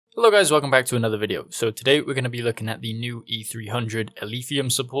Hello guys, welcome back to another video. So today we're going to be looking at the new E300 Alephium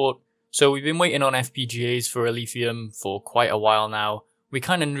support. So we've been waiting on FPGAs for Alephium for quite a while now. We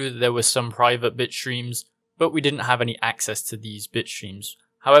kind of knew that there were some private bit streams, but we didn't have any access to these bit streams.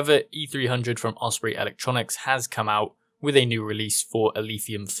 However, E300 from Osprey Electronics has come out with a new release for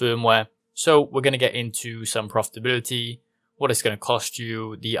Alephium firmware. So we're going to get into some profitability, what it's going to cost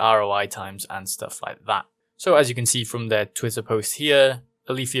you, the ROI times and stuff like that. So as you can see from their Twitter post here,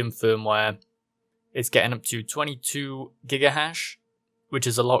 Alephium firmware, it's getting up to 22 gigahash, which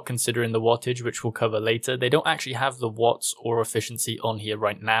is a lot considering the wattage, which we'll cover later. They don't actually have the watts or efficiency on here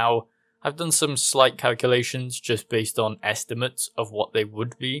right now. I've done some slight calculations just based on estimates of what they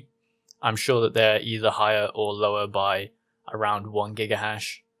would be. I'm sure that they're either higher or lower by around 1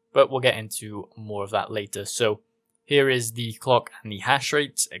 gigahash, but we'll get into more of that later. So here is the clock and the hash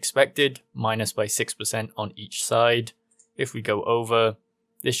rates expected, minus by 6% on each side. If we go over,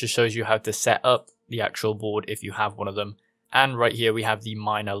 this just shows you how to set up the actual board if you have one of them. And right here we have the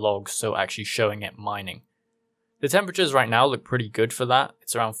miner logs, so actually showing it mining. The temperatures right now look pretty good for that.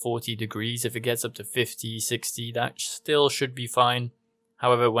 It's around 40 degrees. If it gets up to 50, 60, that still should be fine.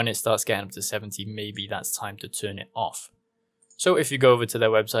 However, when it starts getting up to 70, maybe that's time to turn it off. So if you go over to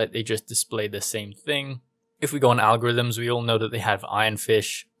their website, they just display the same thing. If we go on algorithms, we all know that they have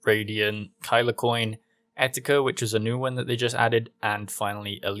Ironfish, Radiant, Kylercoin, Etika, which is a new one that they just added, and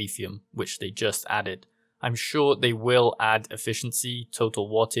finally Alephium, which they just added. I'm sure they will add efficiency, total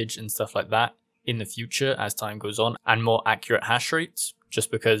wattage and stuff like that in the future as time goes on, and more accurate hash rates,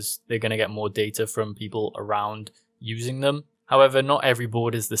 just because they're going to get more data from people around using them. However, not every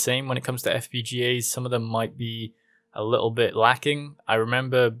board is the same when it comes to FPGAs. Some of them might be a little bit lacking. I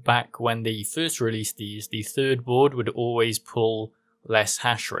remember back when they first released these, the third board would always pull less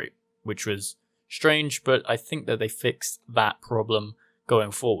hash rate, which was strange, but I think that they fixed that problem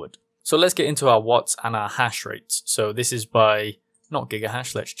going forward. So let's get into our watts and our hash rates. So this is by, not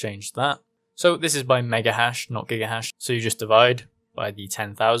gigahash, let's change that. So this is by megahash, not gigahash. So you just divide by the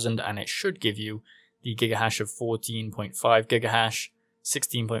 10,000 and it should give you the gigahash of 14.5 gigahash,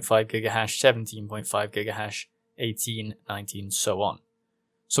 16.5 gigahash, 17.5 gigahash, 18, 19, so on.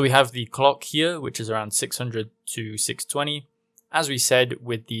 So we have the clock here, which is around 600 to 620. As we said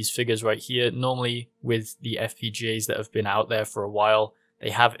with these figures right here, normally with the FPGAs that have been out there for a while,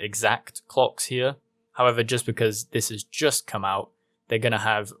 they have exact clocks here. However, just because this has just come out, they're going to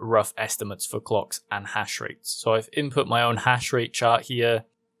have rough estimates for clocks and hash rates. So I've input my own hash rate chart here,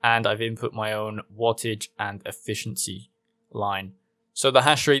 and I've input my own wattage and efficiency line. So the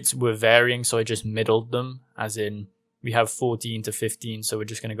hash rates were varying, so I just middled them, as in we have 14 to 15, so we're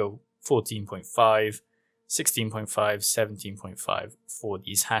just going to go 14.5. 16.5, 17.5 for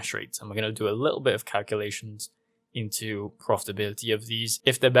these hash rates. And we're going to do a little bit of calculations into profitability of these,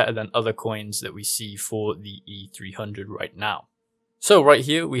 if they're better than other coins that we see for the E300 right now. So right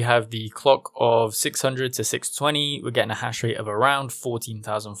here, we have the clock of 600 to 620. We're getting a hash rate of around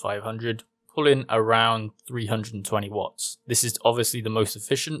 14,500, pulling around 320 watts. This is obviously the most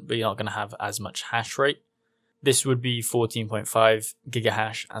efficient, but you're not going to have as much hash rate. This would be 14.5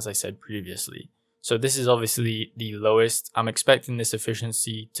 gigahash, as I said previously. So this is obviously the lowest. I'm expecting this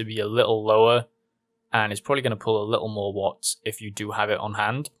efficiency to be a little lower, and it's probably going to pull a little more watts if you do have it on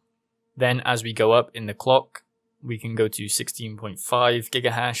hand. Then as we go up in the clock, we can go to 16.5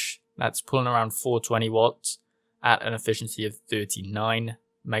 gigahash. That's pulling around 420 watts at an efficiency of 39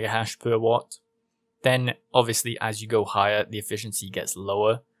 megahash per watt. Then obviously as you go higher, the efficiency gets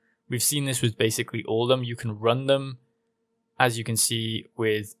lower. We've seen this with basically all of them. You can run them, as you can see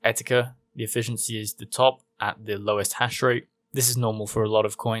with Etika. The efficiency is the top at the lowest hash rate. This is normal for a lot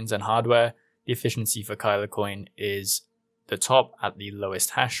of coins and hardware. The efficiency for Kylercoin is the top at the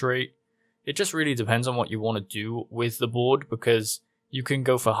lowest hash rate. It just really depends on what you want to do with the board, because you can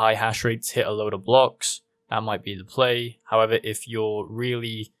go for high hash rates, hit a load of blocks. That might be the play. However, if you're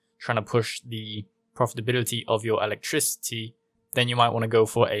really trying to push the profitability of your electricity, then you might want to go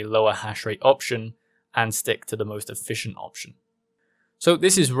for a lower hash rate option and stick to the most efficient option. So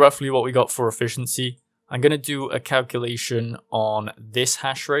this is roughly what we got for efficiency. I'm going to do a calculation on this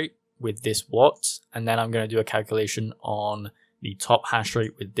hash rate with this watts, and then I'm going to do a calculation on the top hash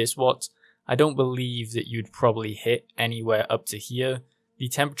rate with this watts. I don't believe that you'd probably hit anywhere up to here. The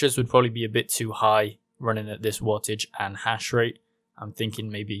temperatures would probably be a bit too high running at this wattage and hash rate. I'm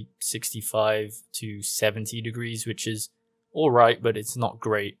thinking maybe 65 to 70 degrees, which is alright, but it's not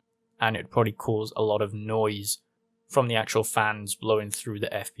great, and it'd probably cause a lot of noise from the actual fans blowing through the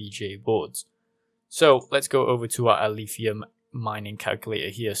FPGA boards. So let's go over to our Alephium mining calculator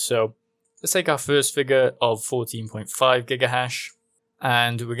here. So let's take our first figure of 14.5 gigahash.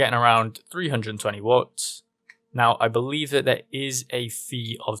 and we're getting around 320 watts. Now, I believe that there is a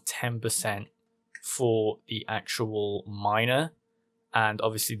fee of 10% for the actual miner, and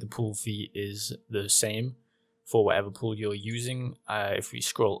obviously the pool fee is the same for whatever pool you're using. If we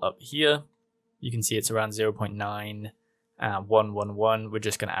scroll up here, you can see it's around 0.9111. We're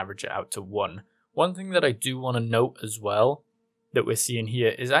just going to average it out to 1. One thing that I do want to note as well that we're seeing here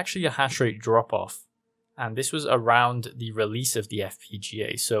is actually a hash rate drop off. And this was around the release of the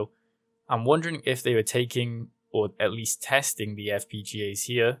FPGA. So I'm wondering if they were taking, or at least testing, the FPGAs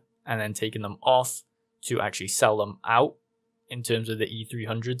here and then taking them off to actually sell them out in terms of the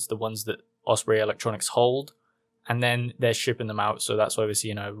E300s, the ones that Osprey Electronics hold. And then they're shipping them out. So that's why we're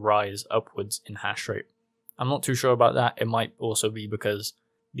seeing a rise upwards in hash rate. I'm not too sure about that. It might also be because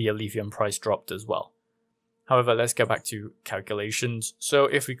the Alephium price dropped as well. However, let's get back to calculations. So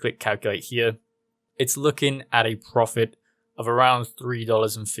if we click calculate here, it's looking at a profit of around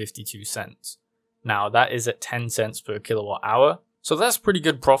 $3.52. Now that is at 10 cents per kilowatt hour. So that's pretty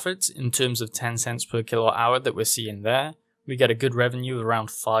good profits in terms of 10 cents per kilowatt hour that we're seeing there. We get a good revenue of around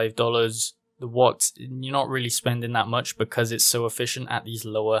 $5. The watts, you're not really spending that much because it's so efficient at these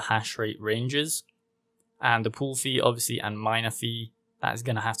lower hash rate ranges. And the pool fee, obviously, and miner fee, that is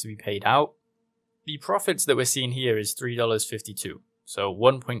going to have to be paid out. The profits that we're seeing here is $3.52. So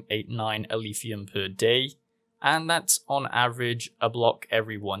 1.89 Alephium per day. And that's on average a block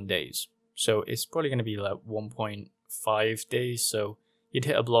every 1 day. So it's probably going to be like 1.5 days. So you'd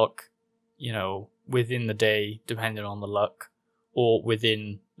hit a block, within the day, depending on the luck, or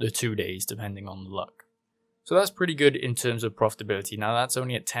within the 2 days, depending on the luck. So that's pretty good in terms of profitability. Now that's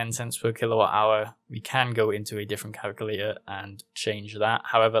only at 10 cents per kilowatt hour. We can go into a different calculator and change that.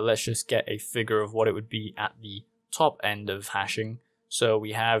 However, let's just get a figure of what it would be at the top end of hashing. So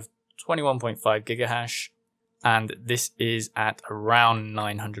we have 21.5 gigahash, and this is at around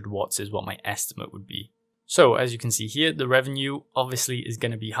 900 watts is what my estimate would be. So as you can see here, the revenue obviously is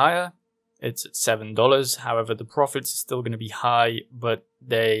going to be higher. It's at $7. However, the profits are still going to be high, but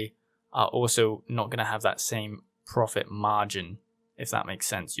they are also not going to have that same profit margin, if that makes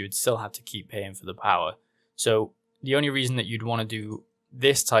sense. You would still have to keep paying for the power. So the only reason that you'd want to do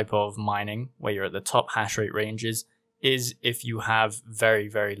this type of mining, where you're at the top hash rate ranges, is if you have very,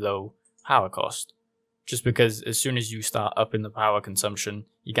 very low power cost. Just because as soon as you start upping the power consumption,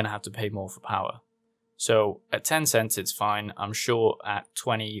 you're going to have to pay more for power. So at 10 cents, it's fine. I'm sure at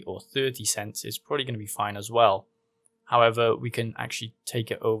 20 or 30 cents, it's probably going to be fine as well. However, we can actually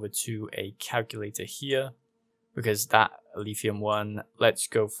take it over to a calculator here, because that Alephium one, let's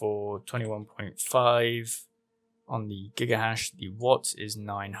go for 21.5 on the gigahash. The watts is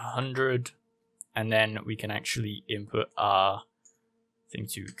 900. And then we can actually input our thing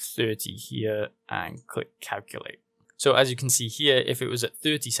to 30 here and click calculate. So as you can see here, if it was at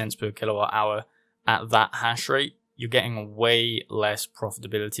 30 cents per kilowatt hour at that hash rate, you're getting way less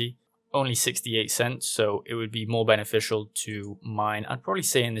profitability. Only 68 cents, so it would be more beneficial to mine, I'd probably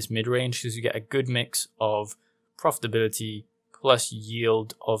say in this mid-range, because you get a good mix of profitability plus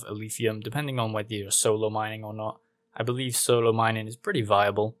yield of Alephium, depending on whether you're solo mining or not. I believe solo mining is pretty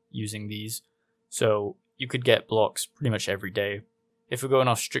viable using these, so you could get blocks pretty much every day. If we're going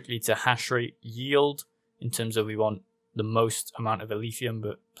off strictly to hash rate yield, in terms of we want the most amount of Alephium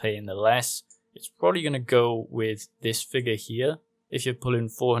but paying the less, it's probably going to go with this figure here. If you're pulling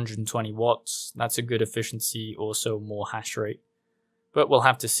 420 watts, that's a good efficiency, also more hash rate. But we'll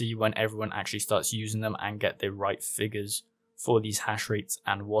have to see when everyone actually starts using them and get the right figures for these hash rates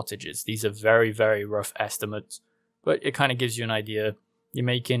and wattages. These are very, very rough estimates, but it kind of gives you an idea. You're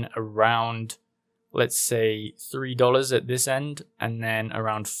making around, let's say, $3 at this end, and then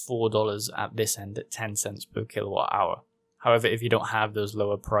around $4 at this end at 10 cents per kilowatt hour. However, if you don't have those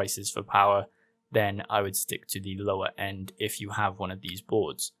lower prices for power, then I would stick to the lower end if you have one of these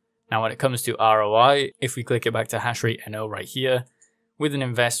boards. Now, when it comes to ROI, if we click it back to Hashrate NO right here, with an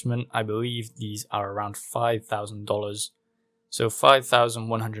investment, I believe these are around $5,000. So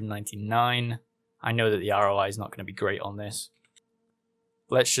 $5,199. I know that the ROI is not going to be great on this.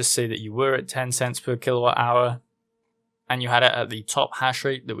 Let's just say that you were at 10 cents per kilowatt hour and you had it at the top hash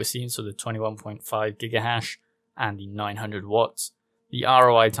rate that we're seeing, so the 21.5 gigahash and the 900 watts. The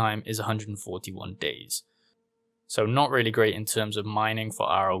ROI time is 141 days. So not really great in terms of mining for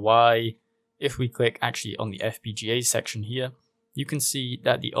ROI. If we click actually on the FPGA section here, you can see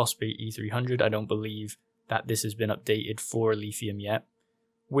that the Osprey E300, I don't believe that this has been updated for Alephium yet.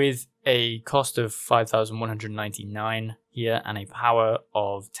 With a cost of $5,199 here and a power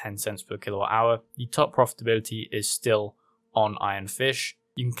of 10 cents per kilowatt hour, the top profitability is still on Ironfish.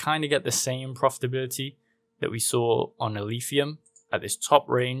 You can kind of get the same profitability that we saw on Alephium, at this top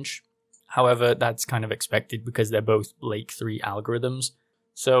range. However, that's kind of expected because they're both Blake 3 algorithms.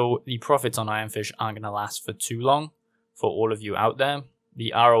 So the profits on Ironfish aren't going to last for too long for all of you out there.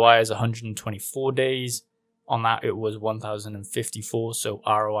 The ROI is 124 days. On that, it was 1,054. So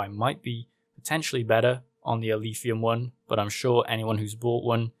ROI might be potentially better on the Alephium one, but I'm sure anyone who's bought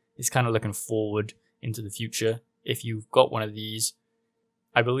one is kind of looking forward into the future. If you've got one of these,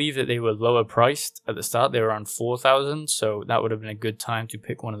 I believe that they were lower priced at the start. They were around 4,000, so that would have been a good time to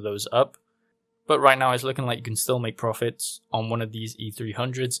pick one of those up. But right now it's looking like you can still make profits on one of these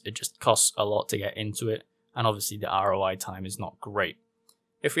E300s. It just costs a lot to get into it, and obviously the ROI time is not great.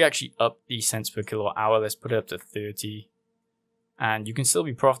 If we actually up the cents per kilowatt hour, let's put it up to 30, and you can still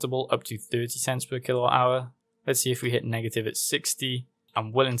be profitable up to 30 cents per kilowatt hour. Let's see if we hit negative at 60.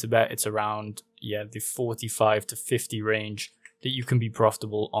 I'm willing to bet it's around, the 45 to 50 range that you can be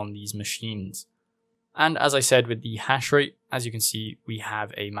profitable on these machines. And as I said with the hash rate, as you can see, we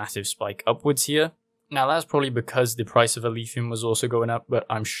have a massive spike upwards here. Now that's probably because the price of Alephium was also going up, but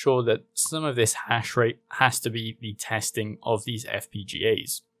I'm sure that some of this hash rate has to be the testing of these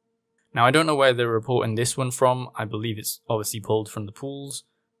FPGAs. Now I don't know where they're reporting this one from. I believe it's obviously pulled from the pools,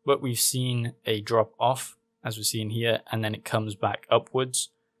 but we've seen a drop off as we're seeing here, and then it comes back upwards.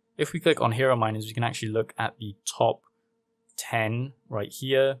 If we click on Hero Miners, we can actually look at the top 10 right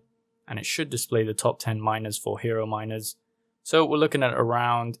here, and it should display the top 10 miners for Hero Miners. So we're looking at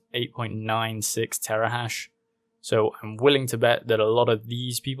around 8.96 terahash. So I'm willing to bet that a lot of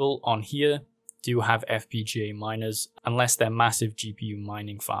these people on here do have FPGA miners, unless they're massive GPU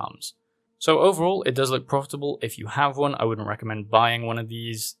mining farms. So overall, it does look profitable. If you have one, I wouldn't recommend buying one of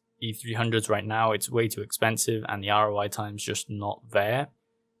these E300s right now. It's way too expensive and the ROI time's just not there.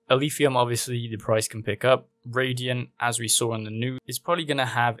 Alephium, obviously, the price can pick up. Radiant, as we saw in the news, is probably going to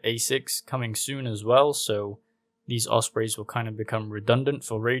have ASICs coming soon as well, so these Ospreys will kind of become redundant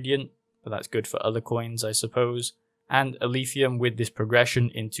for Radiant, but that's good for other coins, I suppose. And Alephium, with this progression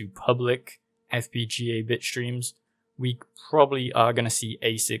into public FPGA bit streams, we probably are going to see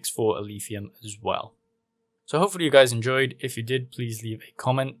ASICs for Alephium as well. So hopefully you guys enjoyed. If you did, please leave a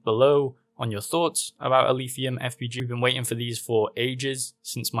comment below on your thoughts about Alephium FPGA. We've been waiting for these for ages,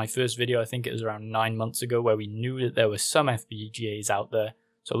 since my first video. I think it was around 9 months ago, where we knew that there were some FPGAs out there.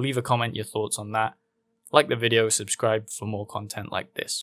 So leave a comment, your thoughts on that. Like the video, subscribe for more content like this.